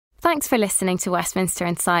Thanks for listening to Westminster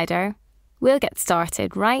Insider. We'll get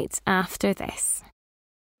started right after this.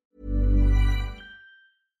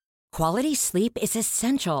 Quality sleep is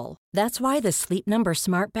essential. That's why the Sleep Number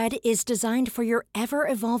Smart Bed is designed for your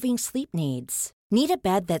ever-evolving sleep needs. Need a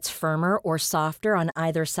bed that's firmer or softer on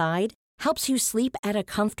either side? Helps you sleep at a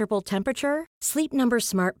comfortable temperature? Sleep Number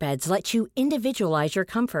Smart Beds let you individualize your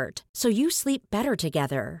comfort, so you sleep better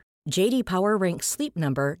together. J.D. Power ranks Sleep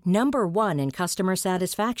Number number 1 in customer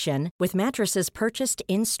satisfaction with mattresses purchased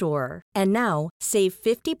in-store. And now, save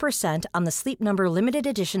 50% on the Sleep Number Limited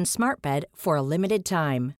Edition Smart Bed for a limited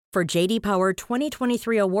time. For J.D. Power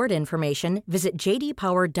 2023 award information, visit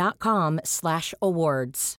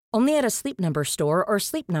jdpower.com/awards. Only at a Sleep Number store or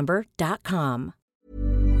sleepnumber.com.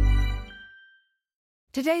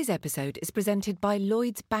 Today's episode is presented by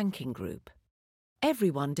Lloyds Banking Group.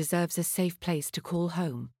 Everyone deserves a safe place to call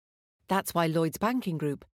home. That's why Lloyds Banking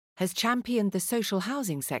Group has championed the social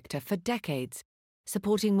housing sector for decades,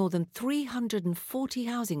 supporting more than 340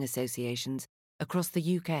 housing associations across the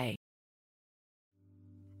UK.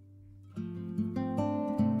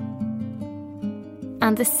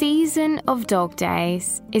 And the season of dog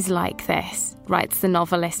days is like this, writes the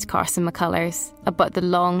novelist Carson McCullers about the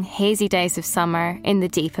long, hazy days of summer in the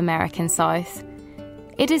deep American South.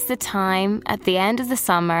 It is the time at the end of the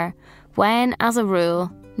summer when, as a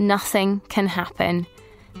rule, nothing can happen.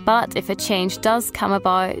 But if a change does come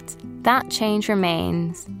about, that change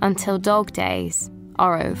remains until dog days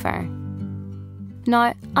are over.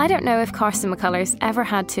 Now, I don't know if Carson McCullers ever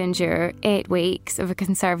had to endure 8 weeks of a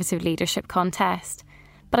Conservative leadership contest,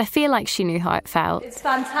 but I feel like she knew how it felt. It's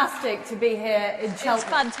fantastic to be here in Cheltenham. It's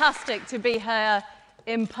fantastic to be here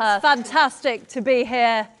in Perth. Fantastic to be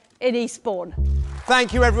here in Eastbourne.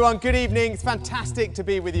 Thank you, everyone. Good evening. It's fantastic to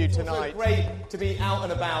be with you tonight. It's great to be out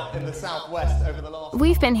and about in the southwest over the last...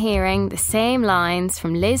 We've been hearing the same lines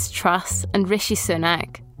from Liz Truss and Rishi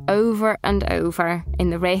Sunak over and over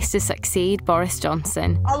in the race to succeed Boris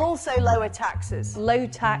Johnson. I'll also lower taxes. Low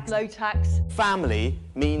tax, low tax. Family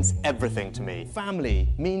means everything to me.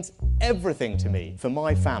 Family means everything to me. For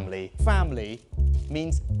my family, family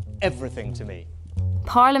means everything to me.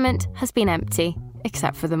 Parliament has been empty,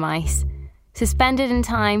 except for the mice. Suspended in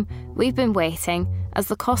time, we've been waiting, as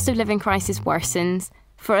the cost of living crisis worsens,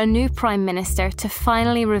 for a new Prime Minister to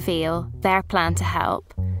finally reveal their plan to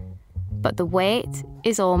help. But the wait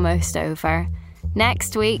is almost over.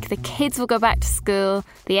 Next week, the kids will go back to school,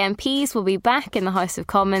 the MPs will be back in the House of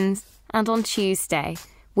Commons, and on Tuesday,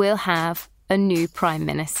 we'll have a new Prime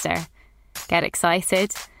Minister. Get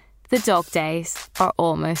excited. The dog days are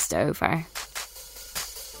almost over.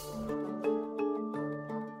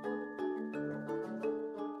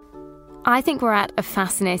 I think we're at a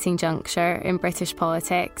fascinating juncture in British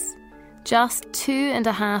politics. Just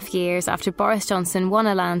 2.5 years after Boris Johnson won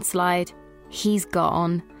a landslide, he's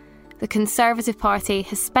gone. The Conservative Party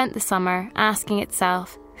has spent the summer asking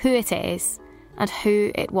itself who it is and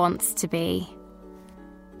who it wants to be.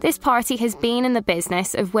 This party has been in the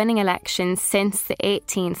business of winning elections since the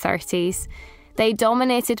 1830s. They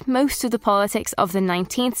dominated most of the politics of the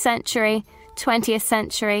 19th century, 20th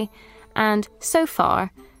century, and so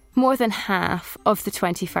far, more than half of the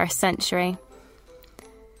 21st century.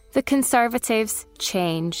 The Conservatives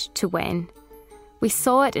changed to win. We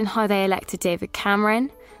saw it in how they elected David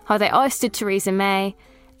Cameron, how they ousted Theresa May,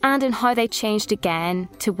 and in how they changed again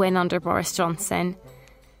to win under Boris Johnson.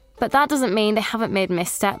 But that doesn't mean they haven't made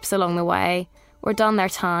missteps along the way or done their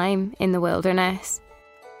time in the wilderness.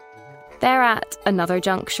 They're at another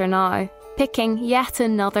juncture now, picking yet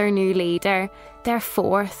another new leader, their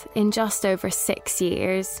fourth in just over 6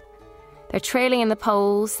 years. They're trailing in the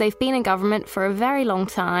polls, they've been in government for a very long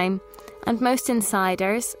time, and most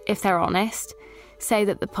insiders, if they're honest, say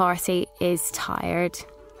that the party is tired.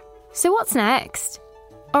 So what's next?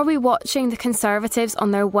 Are we watching the Conservatives on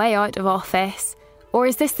their way out of office? Or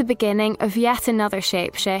is this the beginning of yet another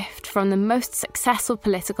shapeshift from the most successful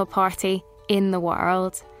political party in the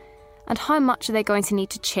world? And how much are they going to need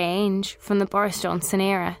to change from the Boris Johnson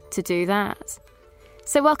era to do that?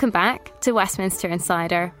 So welcome back to Westminster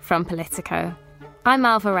Insider from Politico. I'm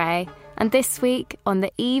Alva Ray, and this week, on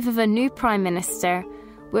the eve of a new Prime Minister,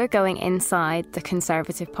 we're going inside the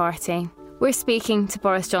Conservative Party. We're speaking to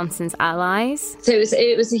Boris Johnson's allies. So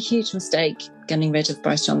it was a huge mistake getting rid of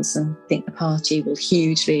Boris Johnson. I think the party will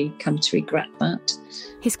hugely come to regret that.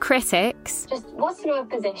 His critics. Just what sort of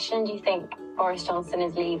position do you think Boris Johnson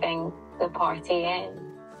is leaving the party in?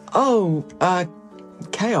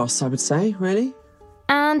 Chaos, I would say, really.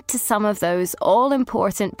 And to some of those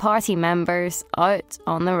all-important party members out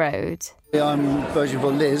on the road. I'm version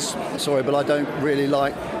for Liz, sorry, but I don't really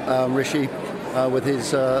like Rishi. with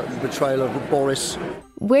his betrayal of Boris.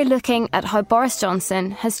 We're looking at how Boris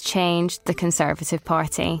Johnson has changed the Conservative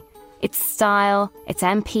Party. Its style, its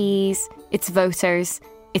MPs, its voters,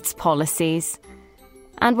 its policies.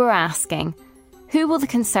 And we're asking, who will the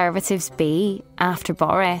Conservatives be after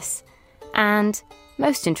Boris? And,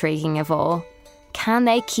 most intriguing of all, can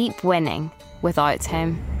they keep winning without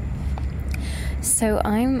him? So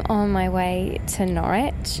I'm on my way to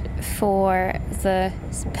Norwich for the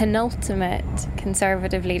penultimate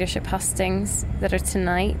Conservative leadership hustings that are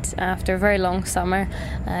tonight after a very long summer.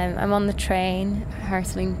 I'm on the train,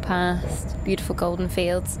 hurtling past beautiful golden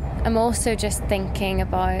fields. I'm also just thinking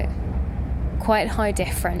about quite how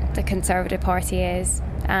different the Conservative Party is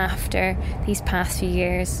after these past few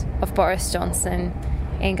years of Boris Johnson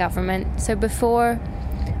in government. So before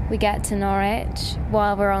we get to Norwich,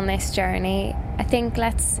 while we're on this journey, I think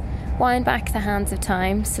let's wind back the hands of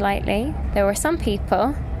time slightly. There were some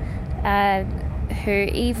people who,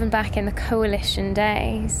 even back in the coalition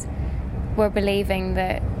days, were believing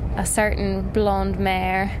that a certain blonde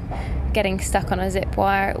mayor getting stuck on a zip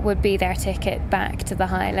wire would be their ticket back to the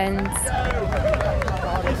Highlands.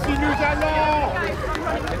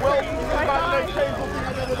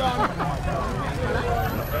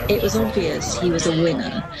 It was obvious he was a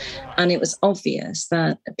winner, and it was obvious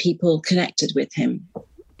that people connected with him.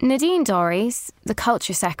 Nadine Dorries, the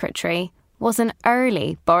Culture Secretary, was an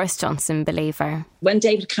early Boris Johnson believer. When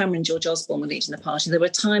David Cameron and George Osborne were leading the party, there were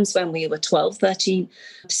times when we were 12, 13%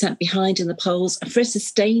 behind in the polls for a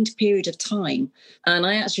sustained period of time. And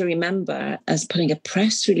I actually remember us putting a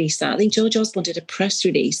press release out. I think George Osborne did a press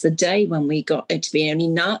release the day when we got it to be only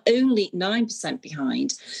 9%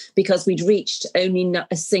 behind, because we'd reached only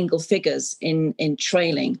single figures in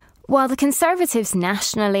trailing. While the Conservatives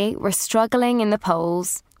nationally were struggling in the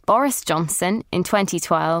polls, Boris Johnson, in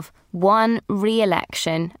 2012, won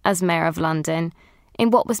re-election as Mayor of London in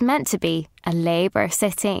what was meant to be a Labour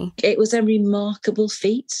city. It was a remarkable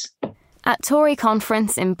feat. At Tory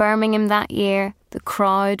conference in Birmingham that year, the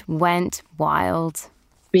crowd went wild.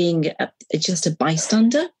 Being just a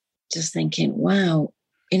bystander, just thinking, wow,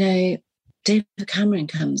 David Cameron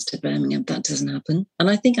comes to Birmingham, that doesn't happen. And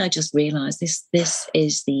I think I just realised this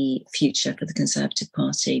is the future for the Conservative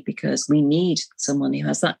Party, because we need someone who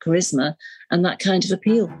has that charisma and that kind of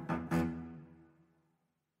appeal.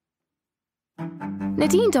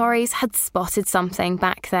 Nadine Dorries had spotted something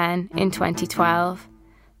back then in 2012.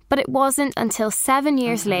 But it wasn't until 7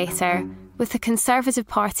 years later, with the Conservative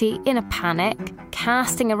Party in a panic,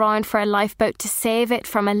 casting around for a lifeboat to save it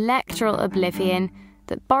from electoral oblivion,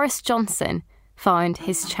 that Boris Johnson found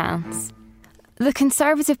his chance. The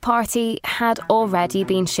Conservative Party had already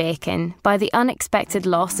been shaken by the unexpected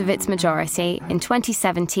loss of its majority in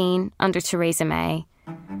 2017 under Theresa May.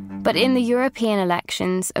 But in the European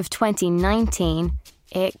elections of 2019,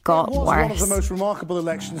 it got worse. It was one of the most remarkable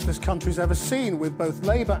elections this country's ever seen, with both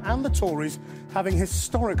Labour and the Tories having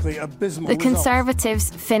historically abysmal results. The Conservatives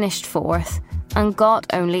finished fourth and got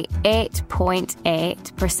only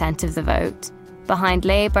 8.8% of the vote. Behind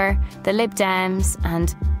Labour, the Lib Dems,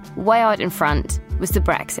 and way out in front was the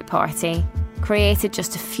Brexit Party, created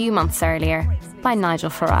just a few months earlier by Nigel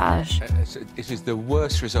Farage. It is the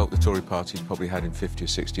worst result the Tory party's probably had in 50 or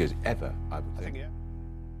 60 years, ever, I would think.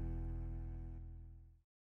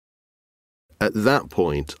 At that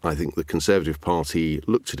point, I think the Conservative Party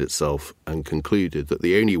looked at itself and concluded that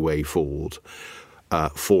the only way forward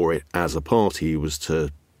for it as a party was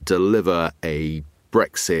to deliver a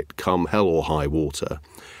Brexit come hell or high water,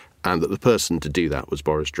 and that the person to do that was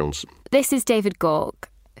Boris Johnson. This is David Gauke,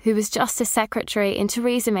 who was Justice Secretary in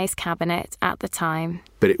Theresa May's cabinet at the time.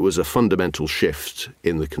 But it was a fundamental shift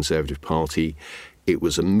in the Conservative Party. It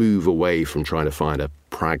was a move away from trying to find a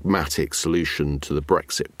pragmatic solution to the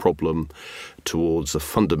Brexit problem towards a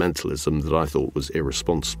fundamentalism that I thought was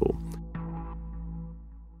irresponsible.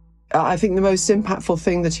 I think the most impactful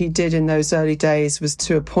thing that he did in those early days was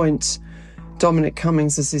to appoint Dominic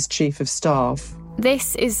Cummings as his Chief of Staff.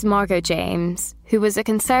 This is Margot James, who was a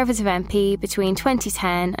Conservative MP between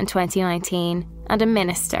 2010 and 2019 and a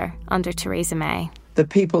minister under Theresa May. The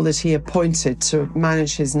people that he appointed to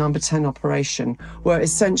manage his Number 10 operation were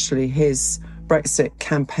essentially his Brexit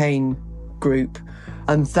campaign group,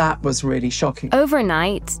 and that was really shocking.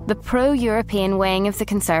 Overnight, the pro-European wing of the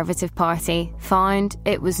Conservative Party found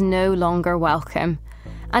it was no longer welcome,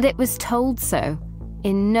 and it was told so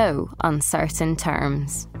in no uncertain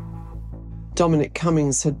terms. Dominic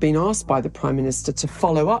Cummings had been asked by the Prime Minister to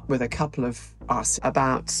follow up with a couple of us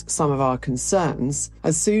about some of our concerns.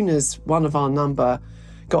 As soon as one of our number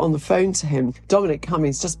got on the phone to him, Dominic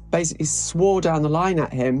Cummings just basically swore down the line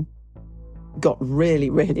at him. got really,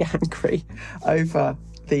 really angry over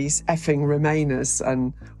these effing Remainers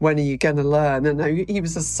and when are you going to learn? And he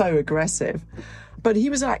was just so aggressive. But he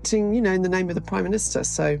was acting, in the name of the Prime Minister,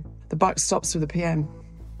 so the buck stops with the PM.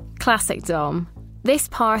 Classic Dom. This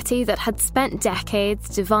party that had spent decades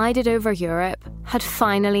divided over Europe had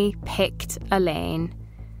finally picked a lane.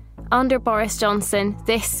 Under Boris Johnson,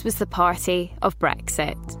 this was the party of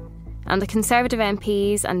Brexit. And the Conservative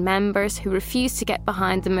MPs and members who refused to get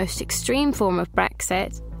behind the most extreme form of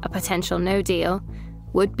Brexit, a potential no deal,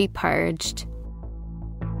 would be purged.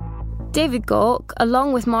 David Gauke,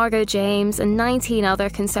 along with Margot James and 19 other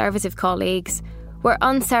Conservative colleagues, were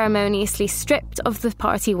unceremoniously stripped of the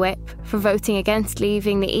party whip for voting against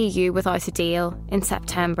leaving the EU without a deal in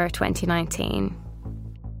September 2019.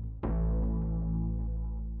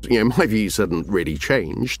 My views hadn't really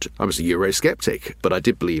changed. I was a Eurosceptic, but I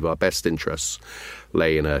did believe our best interests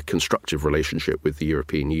lay in a constructive relationship with the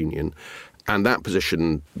European Union. And that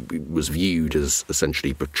position was viewed as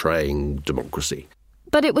essentially betraying democracy.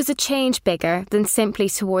 But it was a change bigger than simply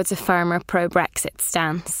towards a firmer pro-Brexit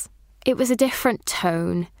stance. It was a different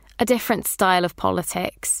tone, a different style of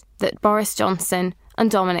politics that Boris Johnson and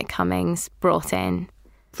Dominic Cummings brought in.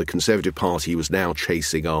 The Conservative Party was now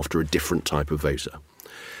chasing after a different type of voter.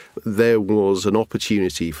 There was an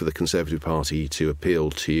opportunity for the Conservative Party to appeal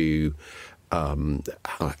to,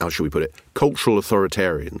 how shall we put it, cultural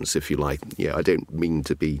authoritarians, if you like. Yeah, I don't mean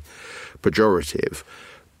to be pejorative,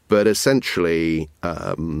 but essentially,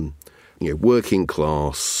 working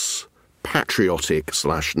class,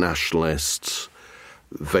 patriotic/nationalist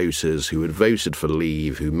voters who had voted for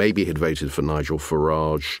Leave, who maybe had voted for Nigel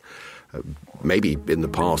Farage, maybe in the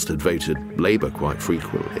past had voted Labour quite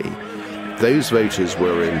frequently. Those voters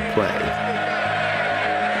were in play.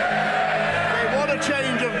 They want a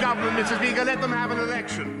change of government, Mr. Speaker. Let them have an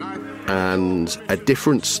election. And a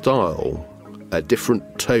different style, a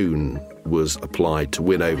different tone was applied to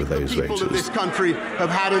win over those voters. People of this country have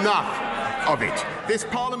had enough of it. This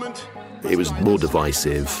Parliament... It was more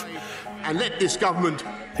divisive. And let this government...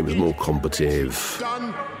 It was more combative.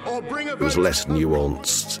 It was less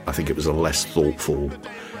nuanced. I think it was a less thoughtful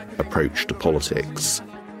approach to politics.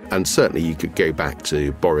 And certainly you could go back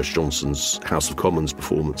to Boris Johnson's House of Commons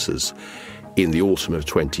performances in the autumn of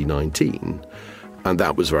 2019, and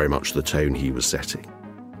that was very much the tone he was setting.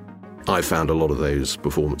 I found a lot of those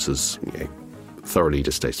performances thoroughly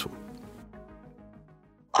distasteful.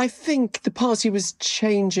 I think the party was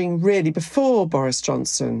changing really before Boris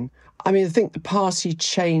Johnson. I think the party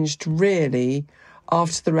changed really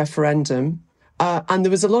after the referendum, and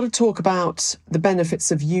there was a lot of talk about the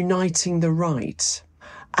benefits of uniting the right.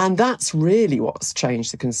 And that's really what's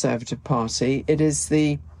changed the Conservative Party. It is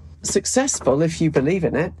the successful, if you believe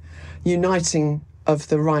in it, uniting of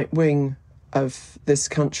the right wing of this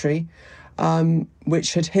country,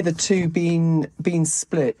 which had hitherto been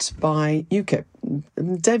split by UKIP.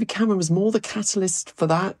 David Cameron was more the catalyst for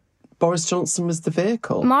that. Boris Johnson was the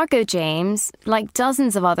vehicle. Margot James, like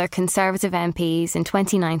dozens of other Conservative MPs in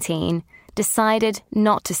 2019, decided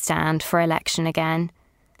not to stand for election again.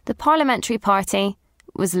 The Parliamentary Party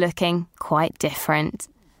was looking quite different.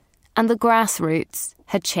 And the grassroots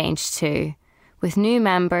had changed too, with new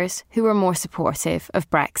members who were more supportive of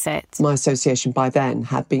Brexit. My association by then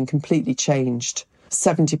had been completely changed.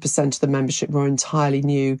 70% of the membership were entirely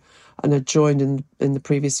new and had joined in the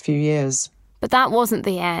previous few years. But that wasn't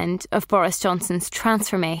the end of Boris Johnson's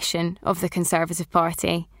transformation of the Conservative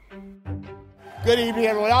Party. Good evening,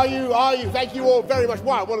 everyone. Are you? Thank you all very much.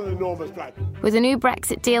 Wow, what an enormous crowd. With a new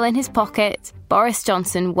Brexit deal in his pocket, Boris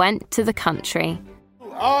Johnson went to the country.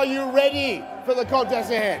 Are you ready for the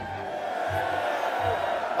contest ahead?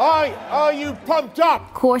 Are you pumped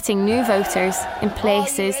up? Courting new voters in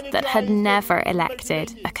places that had never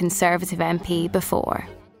elected a Conservative MP before.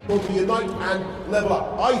 We'll be unite and level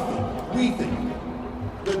up. We think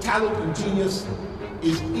that talent and genius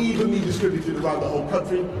is evenly distributed around the whole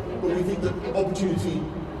country, but we think that opportunity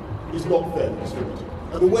is not fairly distributed.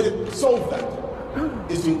 And the way to solve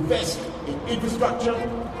that is to invest in infrastructure,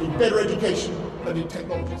 in better education, and in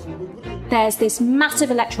technology. There's this massive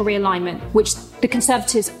electoral realignment, which the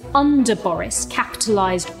Conservatives under Boris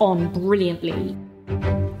capitalised on brilliantly.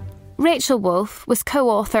 Rachel Wolf was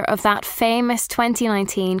co-author of that famous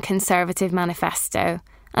 2019 Conservative manifesto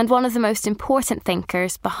and one of the most important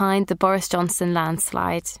thinkers behind the Boris Johnson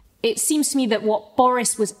landslide. It seems to me that what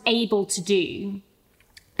Boris was able to do,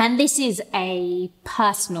 and this is a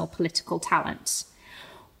personal political talent,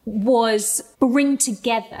 was bring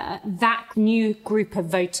together that new group of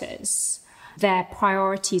voters. Their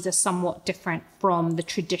priorities are somewhat different from the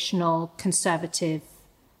traditional Conservative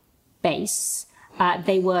base.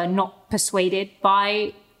 they were not persuaded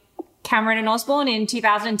by Cameron and Osborne in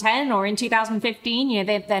 2010 or in 2015.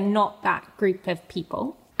 They're not that group of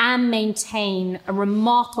people. And maintain a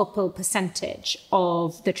remarkable percentage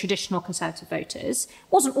of the traditional Conservative voters. It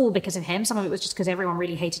wasn't all because of him. Some of it was just because everyone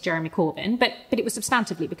really hated Jeremy Corbyn, but it was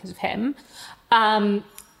substantively because of him.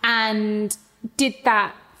 And did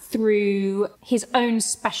that through his own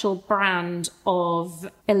special brand of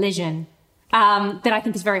elision that I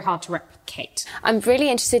think is very hard to replicate. I'm really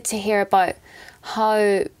interested to hear about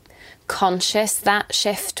how conscious that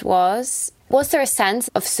shift was. Was there a sense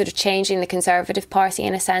of sort of changing the Conservative Party,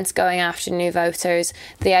 in a sense, going after new voters,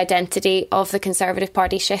 the identity of the Conservative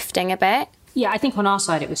Party shifting a bit? Yeah, I think on our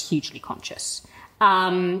side it was hugely conscious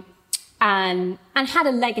and had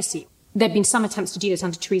a legacy. There'd been some attempts to do this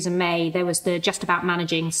under Theresa May. There was the just about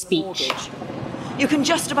managing speech. You can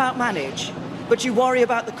just about manage, but you worry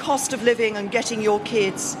about the cost of living and getting your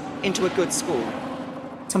kids into a good school.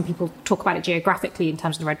 Some people talk about it geographically in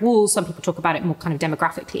terms of the red walls. Some people talk about it more kind of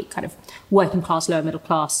demographically, kind of working class, lower middle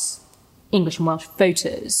class, English and Welsh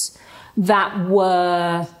voters that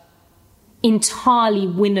were entirely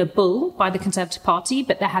winnable by the Conservative Party,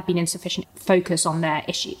 but there had been insufficient focus on their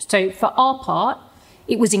issues. So for our part,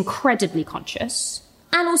 it was incredibly conscious.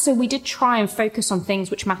 And also we did try and focus on things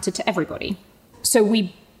which mattered to everybody. So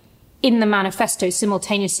we, in the manifesto,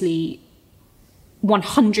 simultaneously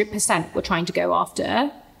 100% were trying to go after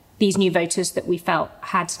these new voters that we felt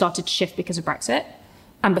had started to shift because of Brexit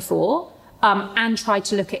and before, and tried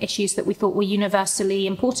to look at issues that we thought were universally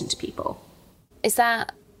important to people. Is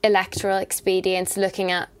that electoral expedience,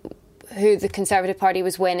 looking at who the Conservative Party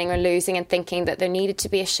was winning or losing and thinking that there needed to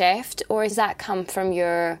be a shift, or does that come from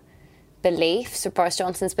your beliefs or Boris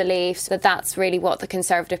Johnson's beliefs that that's really what the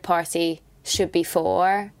Conservative Party should be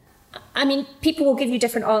for? I mean, people will give you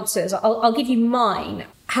different answers. I'll give you mine.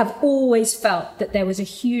 Have always felt that there was a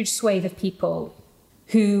huge swathe of people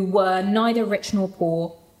who were neither rich nor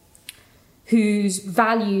poor, whose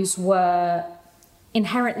values were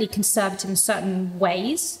inherently conservative in certain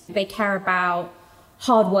ways. They care about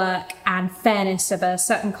hard work and fairness of a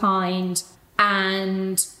certain kind,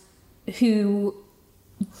 and who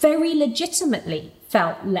very legitimately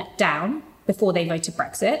felt let down before they voted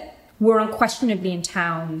Brexit, were unquestionably in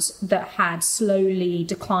towns that had slowly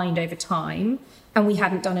declined over time, and we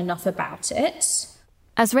hadn't done enough about it.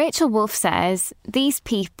 As Rachel Wolfe says, these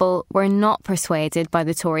people were not persuaded by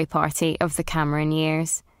the Tory party of the Cameron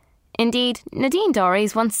years. Indeed, Nadine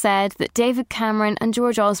Dorries once said that David Cameron and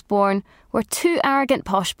George Osborne were two arrogant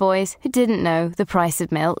posh boys who didn't know the price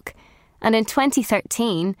of milk. And in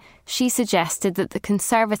 2013, she suggested that the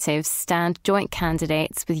Conservatives stand joint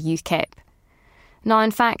candidates with UKIP. Now,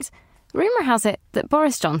 in fact, rumour has it that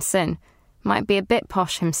Boris Johnson might be a bit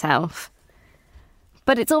posh himself.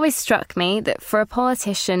 But it's always struck me that for a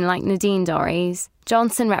politician like Nadine Dorries,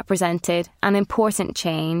 Johnson represented an important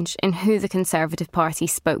change in who the Conservative Party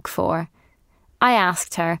spoke for. I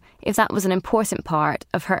asked her if that was an important part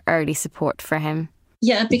of her early support for him.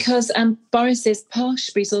 Yeah, because Boris is posh,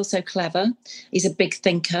 but he's also clever. He's a big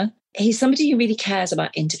thinker. He's somebody who really cares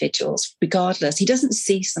about individuals, regardless. He doesn't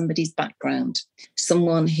see somebody's background.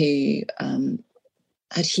 Someone who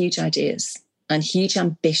had huge ideas and huge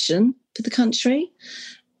ambition for the country.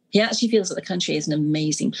 He actually feels that the country is an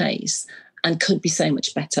amazing place and could be so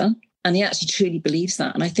much better. And he actually truly believes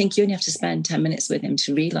that. And I think you only have to spend 10 minutes with him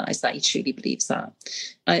to realise that he truly believes that.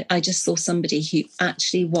 I just saw somebody who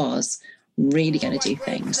actually was really going to do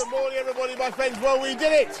things. Good morning, everybody, my friends. Well, we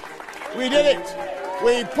did it. We did it.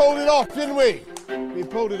 We pulled it off, didn't we? We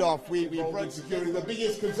pulled it off. We broke security, the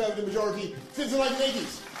biggest Conservative majority since the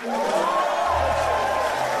 1980s.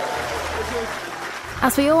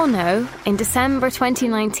 As we all know, in December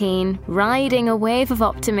 2019, riding a wave of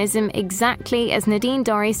optimism exactly as Nadine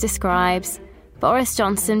Dorries describes, Boris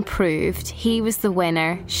Johnson proved he was the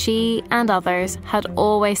winner she and others had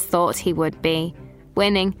always thought he would be,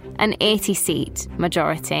 winning an 80-seat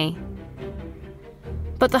majority.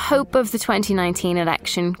 But the hope of the 2019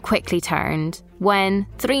 election quickly turned when,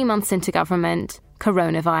 3 months into government,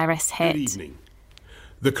 coronavirus hit. Good evening.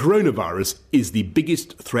 The coronavirus is the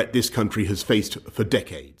biggest threat this country has faced for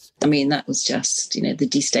decades. I mean, that was just, the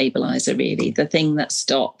destabiliser, really, the thing that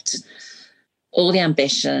stopped all the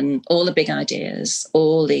ambition, all the big ideas,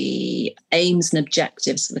 all the aims and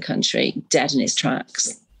objectives of the country dead in its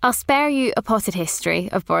tracks. I'll spare you a potted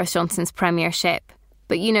history of Boris Johnson's premiership,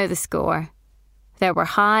 but you know the score. There were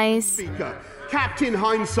highs. Speaker, Captain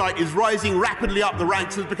Hindsight is rising rapidly up the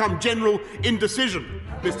ranks and has become general indecision,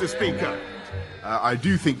 Mr. Speaker. I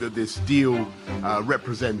do think that this deal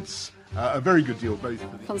represents A very good deal, both.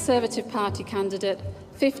 Conservative Party candidate,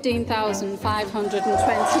 15,529.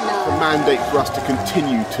 A mandate for us to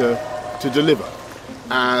continue to deliver,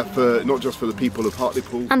 for not just for the people of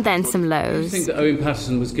Hartlepool. And then some lows. Do you think that Owen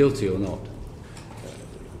Paterson was guilty or not?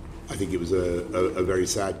 I think it was a very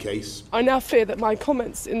sad case. I now fear that my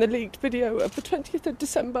comments in the leaked video of the 20th of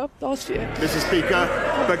December last year... Mr. Speaker,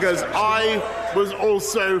 because I was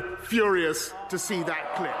also furious to see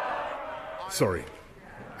that clip. Sorry.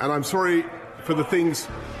 And I'm sorry for the things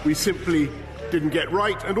we simply didn't get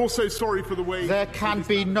right, and also sorry for the way... There can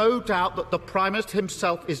be no doubt that the Prime Minister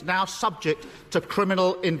himself is now subject to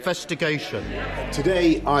criminal investigation.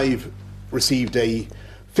 Today I've received a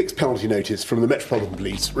fixed penalty notice from the Metropolitan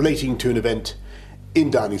Police relating to an event in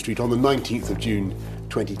Downing Street on the 19th of June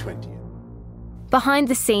 2020. Behind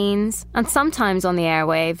the scenes, and sometimes on the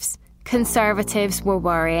airwaves, Conservatives were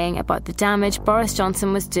worrying about the damage Boris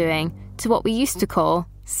Johnson was doing to what we used to call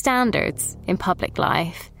standards in public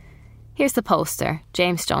life. Here's the pollster,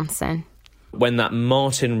 James Johnson. When that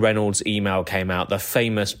Martin Reynolds email came out, the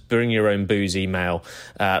famous bring your own booze email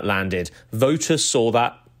landed, voters saw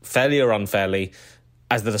that, fairly or unfairly,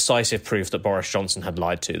 as the decisive proof that Boris Johnson had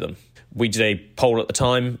lied to them. We did a poll at the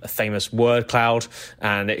time, a famous word cloud,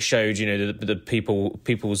 and it showed, the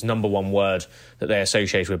people's number one word that they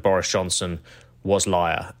associated with Boris Johnson was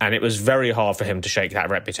liar. And it was very hard for him to shake that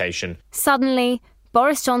reputation. Suddenly,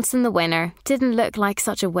 Boris Johnson, the winner, didn't look like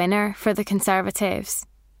such a winner for the Conservatives.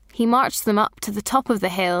 He marched them up to the top of the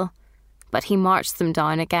hill, but he marched them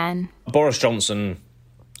down again. Boris Johnson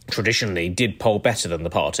traditionally did poll better than the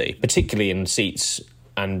party, particularly in seats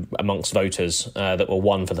and amongst voters that were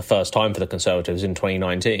won for the first time for the Conservatives in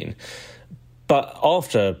 2019. But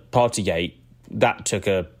after Partygate, that took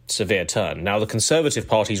a severe turn. Now, the Conservative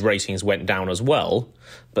Party's ratings went down as well,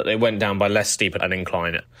 but they went down by less steep an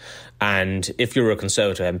incline. And if you're a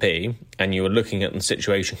Conservative MP and you were looking at the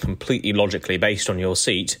situation completely logically based on your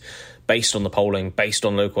seat, based on the polling, based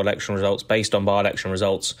on local election results, based on by-election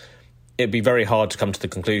results, it'd be very hard to come to the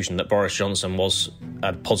conclusion that Boris Johnson was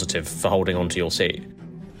a positive for holding on to your seat.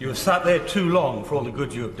 You have sat there too long for all the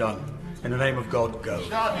good you have done. In the name of God, go.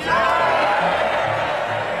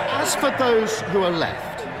 As for those who are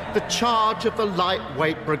left, the charge of the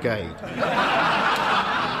lightweight brigade.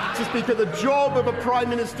 Mr. Speaker, the job of a Prime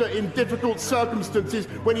Minister in difficult circumstances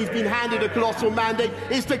when he's been handed a colossal mandate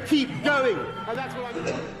is to keep going. And that's what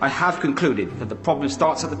I have concluded that the problem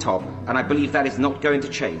starts at the top, and I believe that is not going to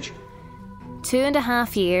change.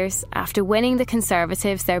 2.5 years after winning the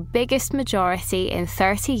Conservatives their biggest majority in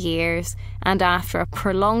 30 years, and after a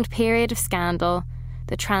prolonged period of scandal,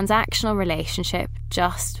 the transactional relationship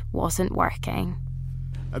just wasn't working.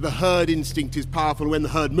 The herd instinct is powerful. When the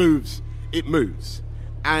herd moves, it moves.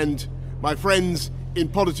 And, my friends, in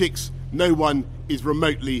politics, no one is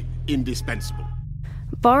remotely indispensable.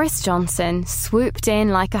 Boris Johnson swooped in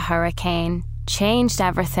like a hurricane, changed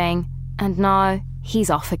everything, and now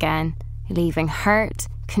he's off again, leaving hurt,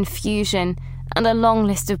 confusion, and a long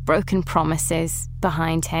list of broken promises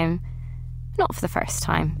behind him. Not for the first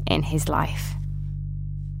time in his life.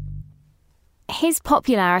 His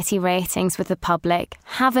popularity ratings with the public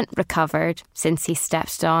haven't recovered since he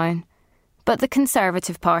stepped down, but the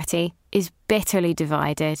Conservative Party is bitterly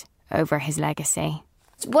divided over his legacy.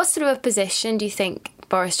 What sort of a position do you think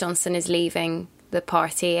Boris Johnson is leaving the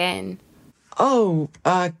party in?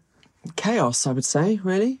 Chaos, I would say,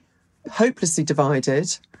 really. Hopelessly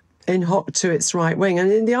divided in hock to its right wing.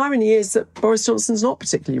 And the irony is that Boris Johnson's not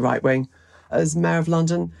particularly right wing. As Mayor of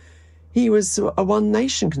London, he was a one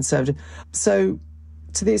nation Conservative. So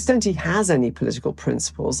to the extent he has any political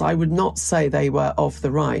principles, I would not say they were of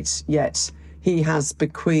the right, yet he has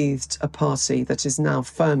bequeathed a party that is now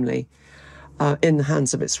firmly in the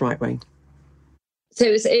hands of its right wing. So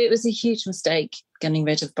it was a huge mistake getting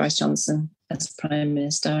rid of Boris Johnson as Prime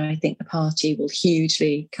Minister. I think the party will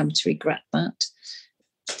hugely come to regret that.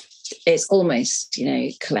 It's almost,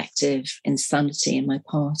 collective insanity in my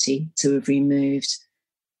party to have removed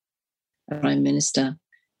a Prime Minister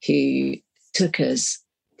who took us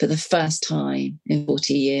for the first time in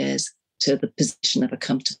 40 years to the position of a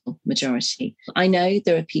comfortable majority. I know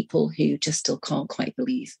there are people who just still can't quite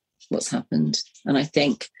believe what's happened. And I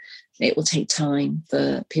think it will take time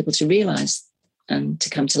for people to realise and to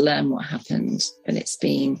come to learn what happened. And it's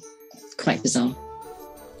been quite bizarre.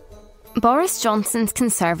 Boris Johnson's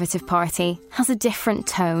Conservative Party has a different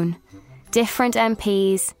tone, different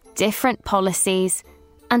MPs, different policies,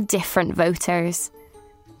 and different voters.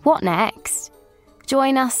 What next?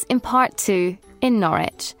 Join us in part 2 in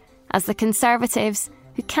Norwich as the Conservatives,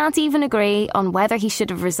 who can't even agree on whether he should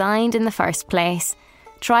have resigned in the first place,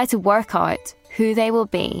 try to work out who they will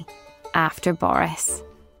be after Boris.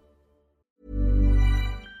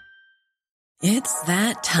 It's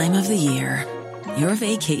that time of the year. Your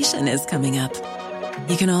vacation is coming up.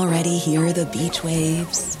 You can already hear the beach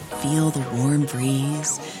waves, feel the warm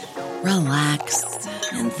breeze, relax,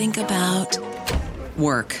 and think about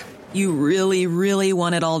work. You really, really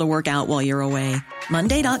want it all to work out while you're away.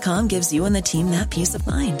 Monday.com gives you and the team that peace of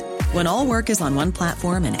mind. When all work is on one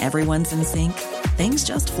platform and everyone's in sync, things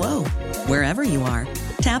just flow. Wherever you are,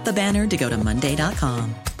 tap the banner to go to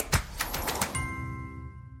Monday.com.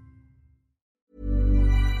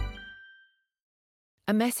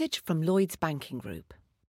 A message from Lloyds Banking Group.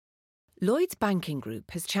 Lloyds Banking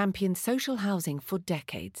Group has championed social housing for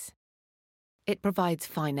decades. It provides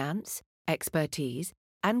finance, expertise,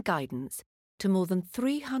 and guidance to more than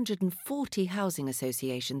 340 housing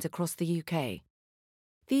associations across the UK.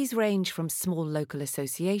 These range from small local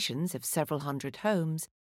associations of several hundred homes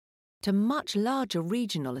to much larger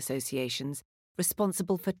regional associations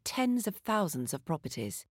responsible for tens of thousands of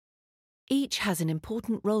properties. Each has an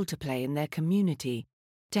important role to play in their community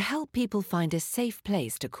to help people find a safe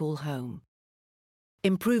place to call home.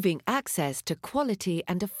 Improving access to quality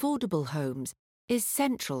and affordable homes is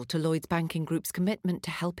central to Lloyds Banking Group's commitment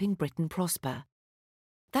to helping Britain prosper.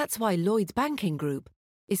 That's why Lloyds Banking Group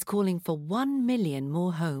is calling for 1 million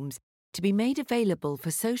more homes to be made available for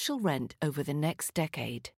social rent over the next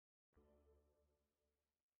decade.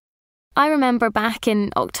 I remember back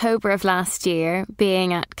in October of last year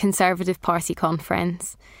being at Conservative Party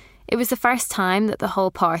conference. It was the first time that the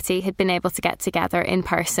whole party had been able to get together in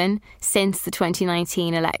person since the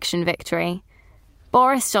 2019 election victory.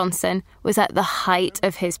 Boris Johnson was at the height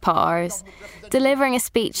of his powers, delivering a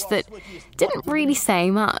speech that didn't really say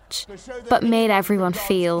much, but made everyone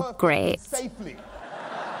feel great.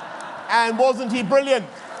 And wasn't he brilliant,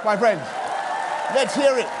 my friend? Let's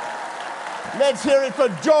hear it. Let's hear it for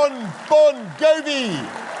John Bon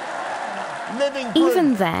Jovi.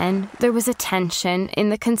 Even then, there was a tension in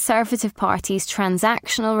the Conservative Party's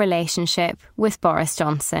transactional relationship with Boris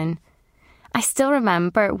Johnson. I still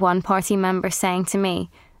remember one party member saying to me,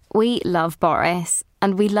 "We love Boris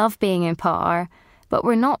and we love being in power, but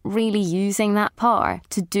we're not really using that power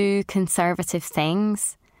to do Conservative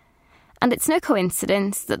things." And it's no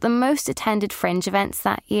coincidence that the most attended Fringe events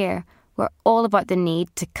that year were all about the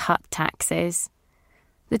need to cut taxes.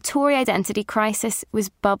 The Tory identity crisis was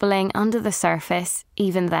bubbling under the surface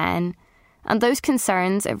even then, and those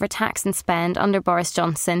concerns over tax and spend under Boris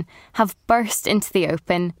Johnson have burst into the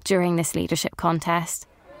open during this leadership contest,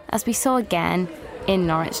 as we saw again in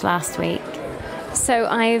Norwich last week. So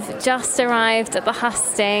I've just arrived at the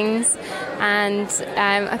hustings, and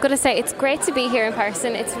I've got to say it's great to be here in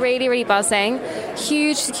person. It's really, really buzzing.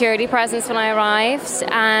 Huge security presence when I arrived,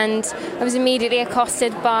 and I was immediately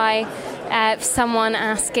accosted by someone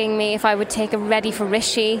asking me if I would take a Ready for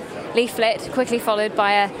Rishi leaflet, quickly followed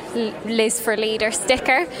by a Liz for Leader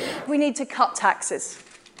sticker. We need to cut taxes.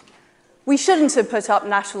 We shouldn't have put up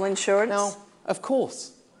national insurance. Now, of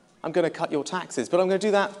course, I'm going to cut your taxes, but I'm going to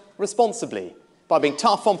do that responsibly, by being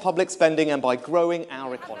tough on public spending and by growing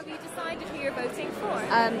our economy. Have you decided who you're voting for?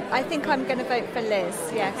 I think I'm going to vote for Liz,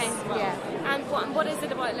 yes. Okay. Yeah. And what is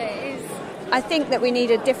it about Liz? I think that we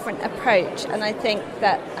need a different approach, and I think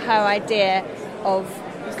that her idea of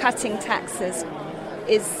cutting taxes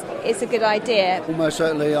is a good idea. Almost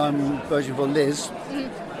certainly I'm voting for Liz.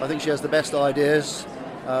 I think she has the best ideas,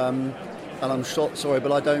 and I'm sorry,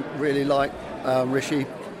 but I don't really like Rishi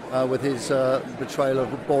with his betrayal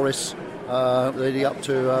of Boris leading up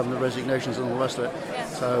to the resignations and all the rest of it. Yeah.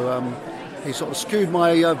 So he sort of skewed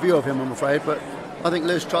my view of him, I'm afraid, but I think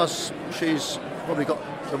Liz Truss, she's probably got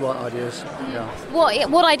the right ideas. Yeah.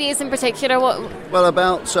 What ideas in particular? Well,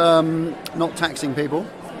 about not taxing people,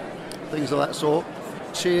 things of that sort.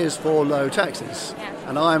 She is for low taxes,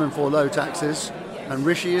 and I am for low taxes, and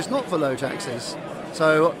Rishi is not for low taxes.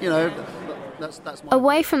 So, you know, that's my...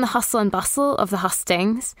 Away from the hustle and bustle of the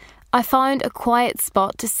hustings, I found a quiet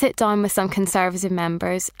spot to sit down with some Conservative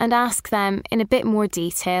members and ask them in a bit more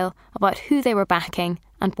detail about who they were backing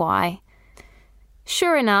and why.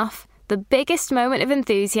 Sure enough, the biggest moment of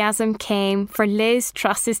enthusiasm came for Liz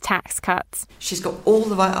Truss's tax cuts. She's got all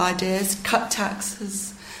the right ideas: cut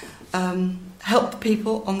taxes, help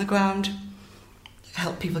people on the ground,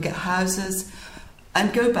 help people get houses,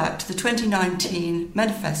 and go back to the 2019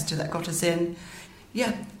 manifesto that got us in.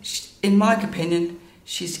 Yeah, in my opinion,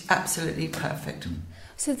 she's absolutely perfect.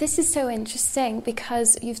 So this is so interesting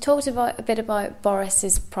because you've talked a bit about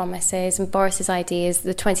Boris's promises and Boris's ideas,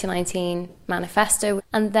 the 2019 manifesto,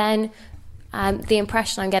 and then The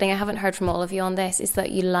impression I'm getting, I haven't heard from all of you on this, is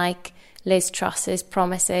that you like Liz Truss's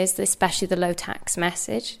promises, especially the low tax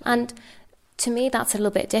message. And to me, that's a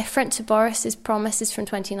little bit different to Boris's promises from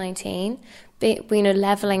 2019.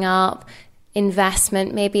 Levelling up,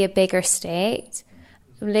 investment, maybe a bigger state.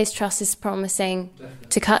 Liz Truss is promising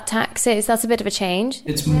to cut taxes. That's a bit of a change.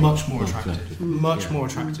 It's much more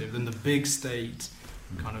attractive than the big state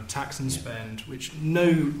kind of tax and spend, which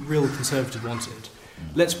no real Conservative wanted.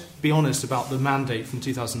 Let's be honest about the mandate from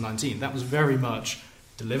 2019. That was very much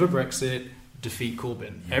deliver Brexit, defeat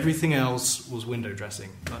Corbyn. Everything else was window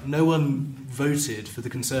dressing. But no one voted for the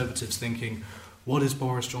Conservatives thinking, what is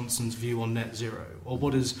Boris Johnson's view on net zero? Or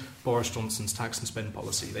what is Boris Johnson's tax and spend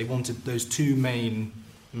policy? They wanted those two main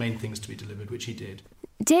things to be delivered, which he did.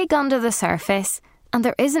 Dig under the surface, and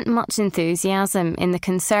there isn't much enthusiasm in the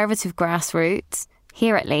Conservative grassroots,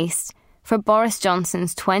 here at least, for Boris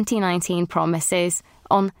Johnson's 2019 promises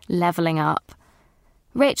on levelling up.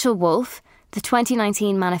 Rachel Wolfe, the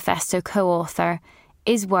 2019 manifesto co-author,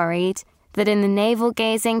 is worried that in the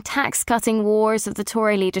navel-gazing, tax-cutting wars of the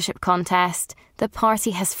Tory leadership contest, the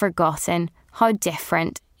party has forgotten how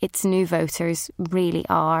different its new voters really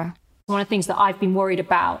are. One of the things that I've been worried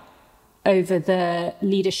about over the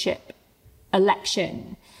leadership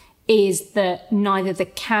election is that neither the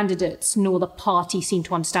candidates nor the party seem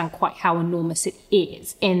to understand quite how enormous it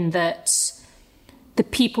is, in that the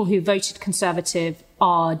people who voted Conservative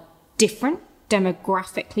are different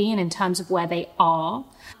demographically and in terms of where they are,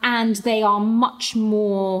 and they are much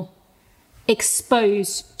more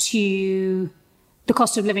exposed to the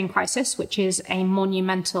cost of living crisis, which is a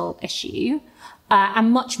monumental issue,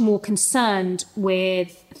 and much more concerned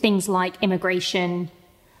with things like immigration,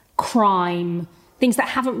 crime, things that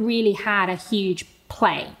haven't really had a huge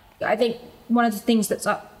play. I think one of the things that's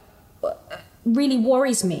really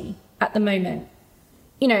worries me at the moment,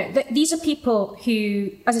 these are people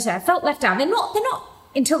who, as I said, have felt left down. They're not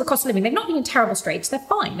until the cost of living, they've not been in terrible straits. They're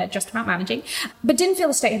fine. They're just about managing, but didn't feel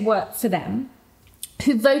the state had worked for them,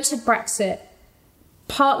 who voted Brexit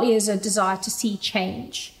partly as a desire to see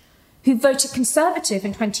change, who voted Conservative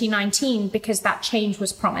in 2019 because that change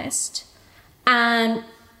was promised, and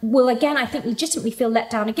will again, I think, legitimately feel let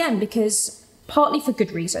down again because partly for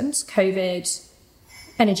good reasons, COVID,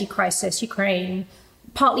 energy crisis, Ukraine,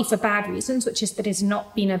 partly for bad reasons, which is that it's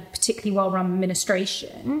not been a particularly well-run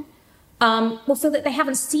administration, will feel that they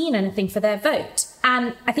haven't seen anything for their vote.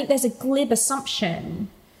 And I think there's a glib assumption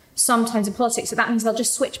sometimes in politics that means they'll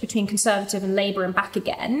just switch between Conservative and Labour and back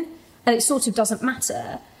again, and it sort of doesn't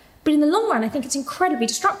matter. But in the long run, I think it's incredibly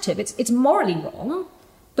destructive. It's morally wrong,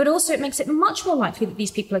 but also it makes it much more likely that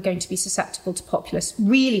these people are going to be susceptible to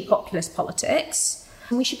really populist politics.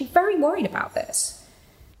 And we should be very worried about this.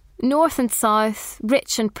 North and South,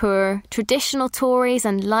 rich and poor, traditional Tories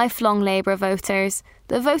and lifelong Labour voters,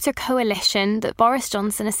 the voter coalition that Boris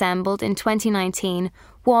Johnson assembled in 2019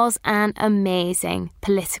 was an amazing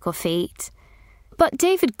political feat. But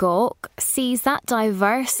David Gauke sees that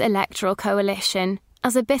diverse electoral coalition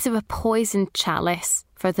as a bit of a poisoned chalice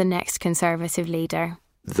for the next Conservative leader.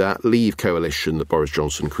 That Leave coalition that Boris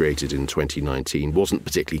Johnson created in 2019 wasn't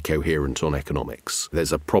particularly coherent on economics.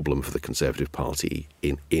 There's a problem for the Conservative Party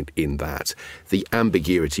in that. The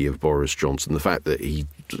ambiguity of Boris Johnson, the fact that he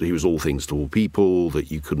was all things to all people,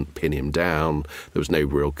 that you couldn't pin him down, there was no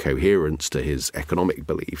real coherence to his economic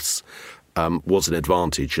beliefs, was an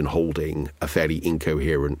advantage in holding a fairly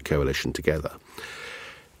incoherent coalition together.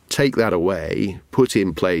 Take that away, put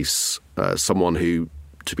in place someone who,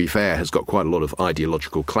 to be fair, has got quite a lot of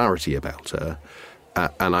ideological clarity about her,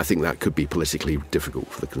 and I think that could be politically difficult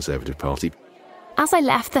for the Conservative Party. As I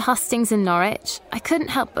left the hustings in Norwich, I couldn't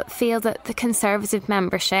help but feel that the Conservative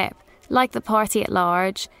membership, like the party at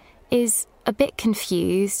large, is a bit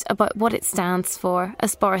confused about what it stands for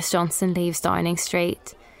as Boris Johnson leaves Downing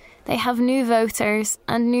Street. They have new voters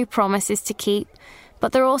and new promises to keep,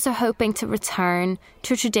 but they're also hoping to return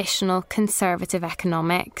to traditional Conservative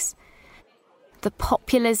economics. The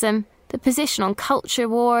populism, the position on culture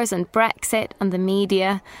wars and Brexit and the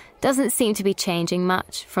media doesn't seem to be changing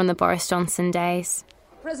much from the Boris Johnson days.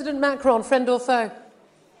 President Macron, friend or foe?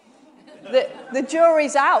 The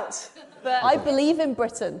jury's out. But I believe in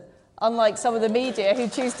Britain, unlike some of the media who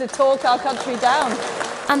choose to talk our country down.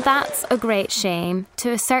 And that's a great shame to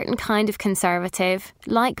a certain kind of Conservative,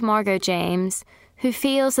 like Margot James, who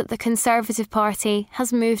feels that the Conservative Party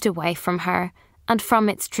has moved away from her and from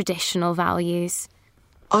its traditional values.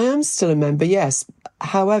 I am still a member, yes.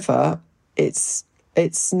 However, it's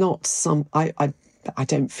not some... I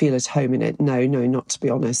don't feel at home in it. No, not to be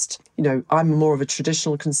honest. I'm more of a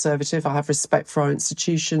traditional Conservative. I have respect for our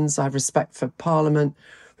institutions. I have respect for Parliament,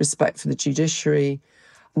 respect for the judiciary,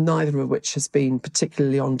 neither of which has been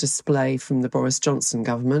particularly on display from the Boris Johnson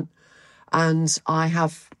government. And I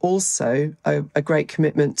have also a great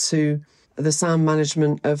commitment to the sound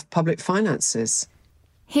management of public finances.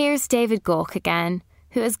 Here's David Gauke again,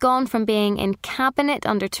 who has gone from being in cabinet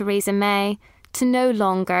under Theresa May to no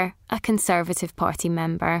longer a Conservative Party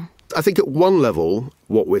member. I think at one level,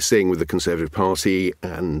 what we're seeing with the Conservative Party,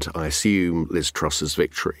 and I assume Liz Truss's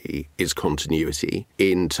victory, is continuity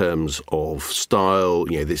in terms of style.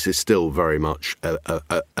 You know, this is still very much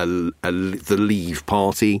the Leave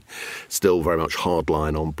Party, still very much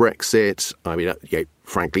hardline on Brexit. I mean,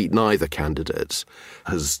 frankly, neither candidate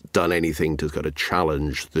has done anything to kind of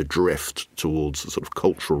challenge the drift towards the sort of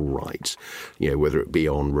cultural right, whether it be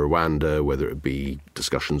on Rwanda, whether it be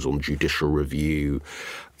discussions on judicial review,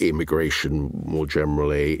 immigration more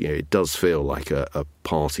generally. It does feel like a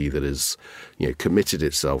party that has committed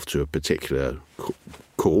itself to a particular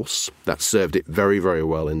course that served it very, very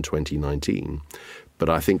well in 2019. But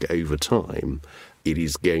I think over time, it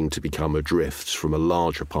is going to become adrift from a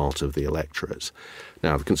larger part of the electorate.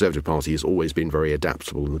 Now, the Conservative Party has always been very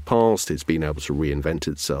adaptable in the past. It's been able to reinvent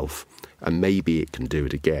itself, and maybe it can do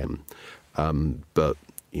it again. But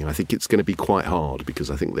I think it's going to be quite hard because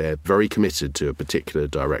I think they're very committed to a particular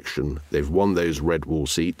direction. They've won those red wall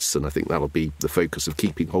seats, and I think that'll be the focus of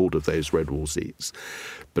keeping hold of those red wall seats.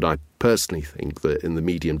 But I personally think that in the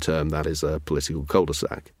medium term, that is a political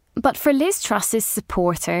cul-de-sac. But for Liz Truss's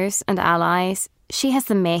supporters and allies, she has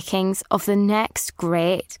the makings of the next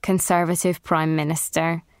great Conservative Prime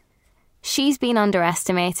Minister. She's been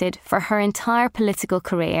underestimated for her entire political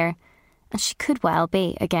career, and she could well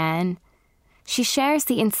be again. She shares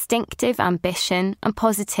the instinctive ambition and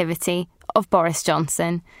positivity of Boris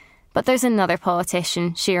Johnson. But there's another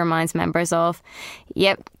politician she reminds members of.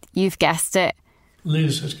 Yep, you've guessed it.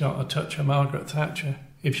 Liz has got a touch of Margaret Thatcher.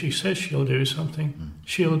 If she says she'll do something,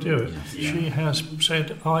 she'll do it. Yeah. She has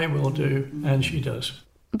said, I will do, and she does.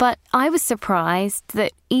 But I was surprised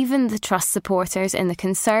that even the Truss supporters in the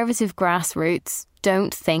Conservative grassroots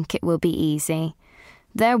don't think it will be easy.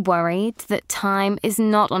 They're worried that time is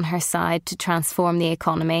not on her side to transform the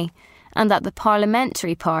economy, and that the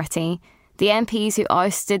Parliamentary Party, the MPs who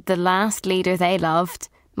ousted the last leader they loved,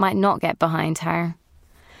 might not get behind her.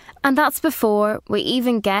 And that's before we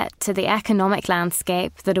even get to the economic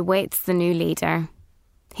landscape that awaits the new leader.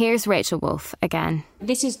 Here's Rachel Wolf again.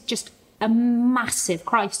 This is just a massive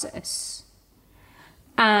crisis.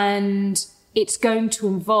 And it's going to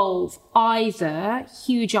involve either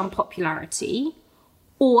huge unpopularity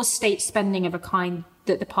or state spending of a kind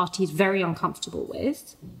that the party is very uncomfortable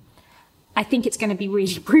with. I think it's going to be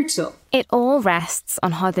really brutal. It all rests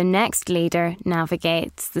on how the next leader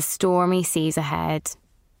navigates the stormy seas ahead.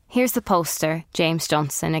 Here's the pollster, James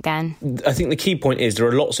Johnson, again. I think the key point is there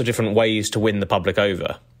are lots of different ways to win the public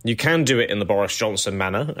over. You can do it in the Boris Johnson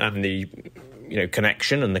manner and the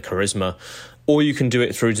connection and the charisma, or you can do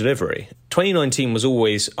it through delivery. 2019 was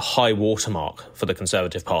always a high watermark for the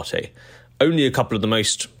Conservative Party. Only a couple of the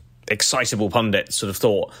most excitable pundits sort of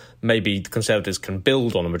thought maybe the Conservatives can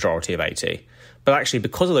build on a majority of 80. But actually,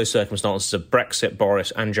 because of those circumstances of Brexit,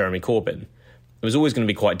 Boris and Jeremy Corbyn, it was always going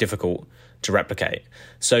to be quite difficult to replicate.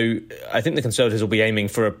 So I think the Conservatives will be aiming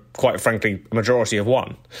for, quite frankly, a majority of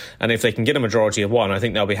one. And if they can get a majority of one, I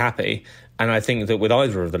think they'll be happy. And I think that with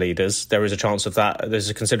either of the leaders, there is a chance of that. There's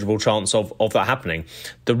a considerable chance of that happening.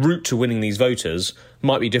 The route to winning these voters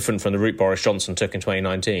might be different from the route Boris Johnson took in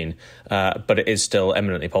 2019, but it is still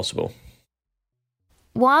eminently possible.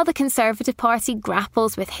 While the Conservative Party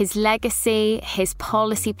grapples with his legacy, his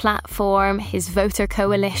policy platform, his voter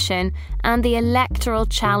coalition, and the electoral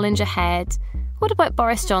challenge ahead, what about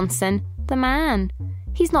Boris Johnson, the man?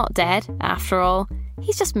 He's not dead, after all.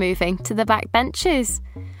 He's just moving to the backbenches.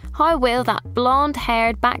 How will that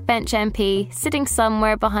blonde-haired backbench MP sitting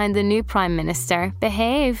somewhere behind the new Prime Minister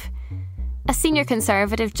behave? A senior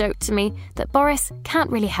Conservative joked to me that Boris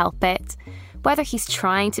can't really help it. Whether he's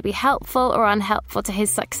trying to be helpful or unhelpful to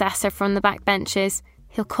his successor from the backbenches,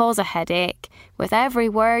 he'll cause a headache with every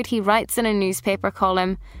word he writes in a newspaper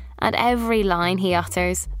column and every line he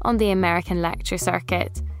utters on the American lecture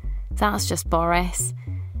circuit. That's just Boris.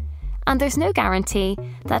 And there's no guarantee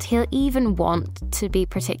that he'll even want to be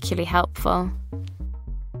particularly helpful.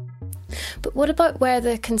 But what about where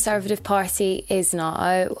the Conservative Party is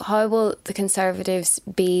now? How will the Conservatives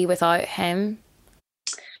be without him?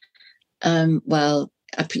 Well,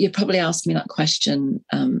 you're probably asking me that question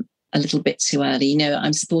a little bit too early.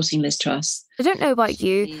 I'm supporting Liz Truss. I don't know about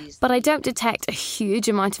you, but I don't detect a huge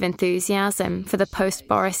amount of enthusiasm for the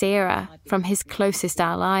post-Boris era from his closest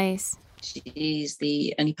allies. She's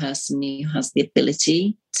the only person who has the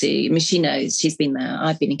ability to, I mean, she knows, she's been there.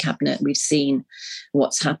 I've been in cabinet. We've seen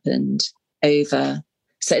what's happened over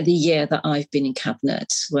the year that I've been in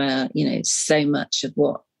cabinet, where, so much of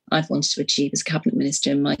what I've wanted to achieve as cabinet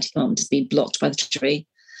minister in my department has been blocked by the Treasury.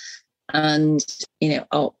 And,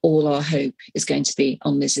 all our hope is going to be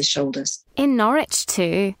on Liz's shoulders. In Norwich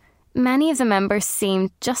too, many of the members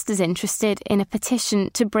seemed just as interested in a petition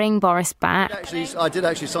to bring Boris back. I did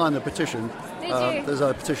actually sign the petition. There's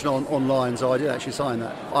a petition online, so I did actually sign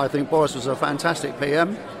that. I think Boris was a fantastic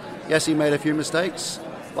PM. Yes, he made a few mistakes,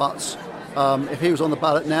 but if he was on the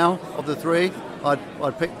ballot now, of the three,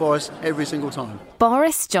 I'd pick Boris every single time.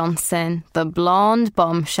 Boris Johnson, the blonde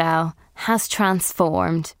bombshell, has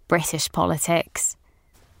transformed British politics.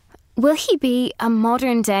 Will he be a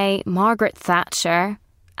modern-day Margaret Thatcher,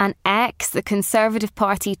 an ex the Conservative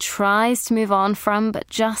Party tries to move on from but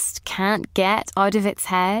just can't get out of its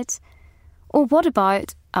head? Or what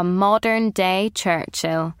about a modern-day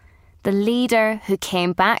Churchill, the leader who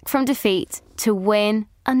came back from defeat to win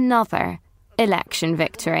another election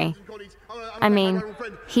victory? I mean,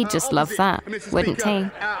 he'd just love that, wouldn't he?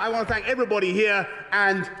 I want to thank everybody here,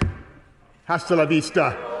 and hasta la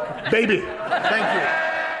vista, baby. Thank you.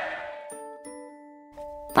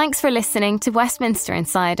 Thanks for listening to Westminster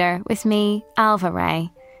Insider with me, Alva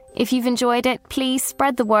Ray. If you've enjoyed it, please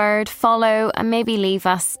spread the word, follow, and maybe leave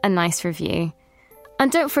us a nice review.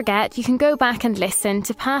 And don't forget, you can go back and listen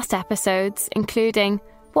to past episodes, including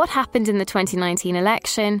what happened in the 2019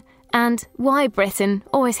 election and why Britain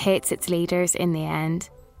always hates its leaders in the end.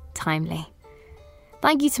 Timely.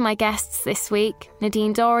 Thank you to my guests this week,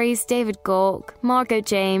 Nadine Dorries, David Gaulk, Margot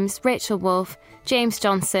James, Rachel Wolfe, James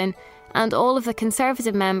Johnson, and all of the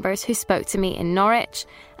Conservative members who spoke to me in Norwich,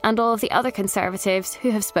 and all of the other Conservatives who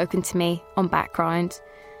have spoken to me on Background.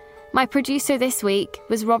 My producer this week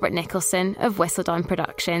was Robert Nicholson of Whistledown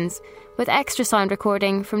Productions, with extra sound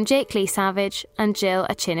recording from Jake Lee Savage and Jill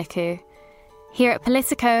Achiniku. Here at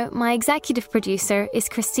Politico, my executive producer is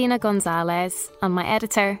Christina Gonzalez, and my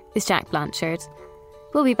editor is Jack Blanchard.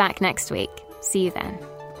 We'll be back next week. See you then.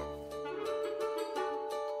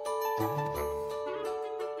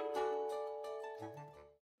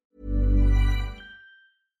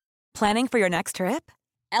 Planning for your next trip?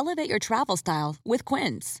 Elevate your travel style with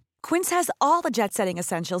Quince. Quince has all the jet-setting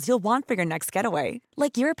essentials you'll want for your next getaway,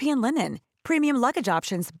 like European linen, premium luggage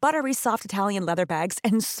options, buttery soft Italian leather bags,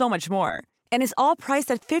 and so much more. And is all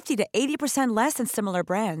priced at 50 to 80% less than similar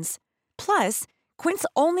brands. Plus, Quince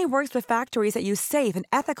only works with factories that use safe and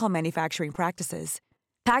ethical manufacturing practices.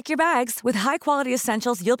 Pack your bags with high-quality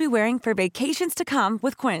essentials you'll be wearing for vacations to come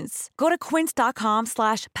with Quince. Go to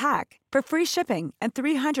quince.com/pack for free shipping and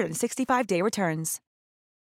 365-day returns.